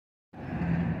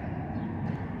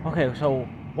Okay, so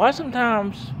why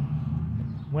sometimes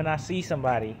when I see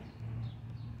somebody,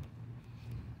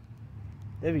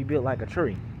 they be built like a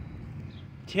tree?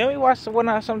 Tell me why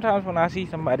sometimes when I see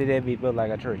somebody, they be built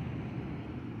like a tree.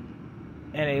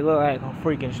 And they look like a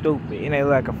freaking stupid. And they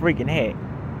look like a freaking hat.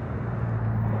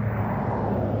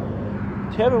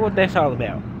 Tell me what that's all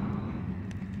about.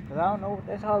 Because I don't know what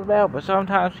that's all about. But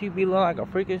sometimes people be looking like a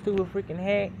freaking stupid freaking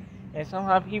hat. And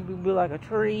sometimes people be like a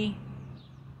tree.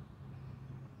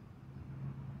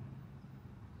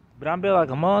 But I'm built like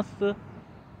a monster.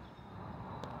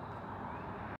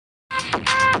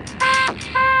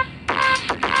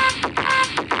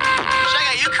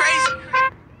 You crazy?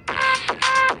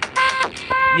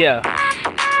 Yeah.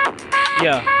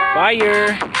 Yeah.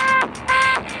 Fire.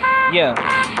 Yeah.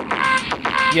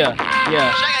 Yeah.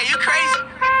 Yeah. You crazy?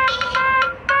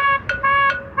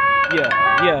 Yeah.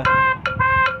 Yeah.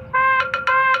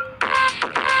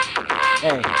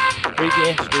 Hey.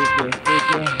 Freaking stupid.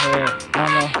 Freaking head.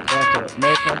 I'ma have to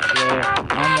make him swear.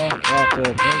 I'ma have to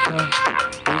make him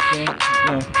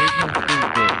freaking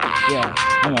stupid. Yeah.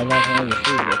 I'ma have to make him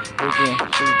stupid. Freaking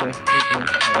stupid. Freaking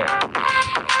head.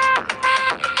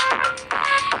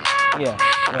 Yeah,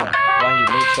 yeah. Why he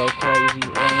looks so crazy?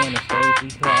 When it's crazy,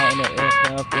 trying to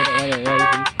act up, when it's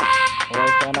lazy.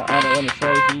 Always trying to earn it when it's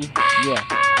crazy. Yeah,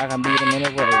 I can beat him in a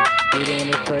race. Beat him in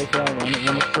this race, I want it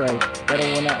when it's race. Better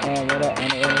when I am, when I earn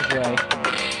it when it's race.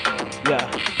 Yeah,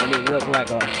 and he look like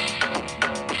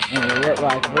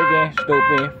freaking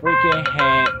stupid, freaking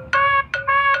hat.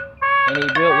 And he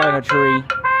built like a tree.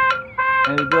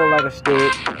 And he built like a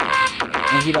stick.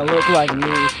 And he don't look like me,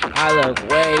 I look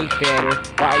way better.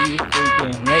 Why you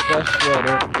freaking make a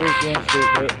sweater? Freaking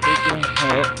stupid, freaking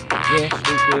hat. Yeah,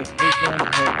 stupid, freaking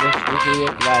hat. That's what you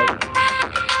look like.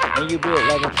 And you built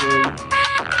like a tree.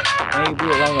 And you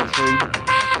built like a tree.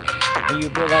 And you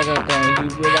built like a thing. You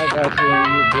built like a tree.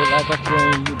 You built like a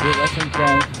tree. You built like some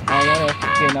things. I wanna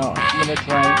freaking out. I'm in a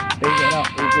train. Freaking out.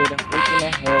 We get a freaking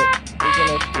a hat. Freaking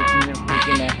a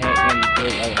freaking a hat. And you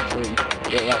built like a tree.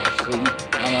 Built like a tree.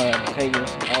 I'm gonna take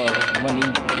this all this money,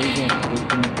 freaking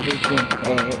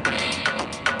head.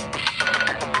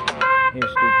 You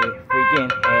stupid freaking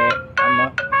head. I'ma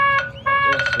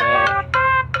just say.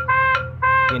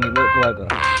 And he look like a.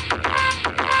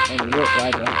 And he look like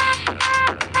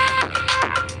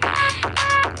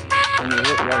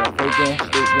a freaking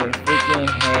stupid freaking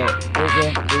head.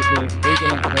 Freaking stupid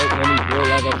freaking head. And he built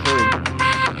like a tree.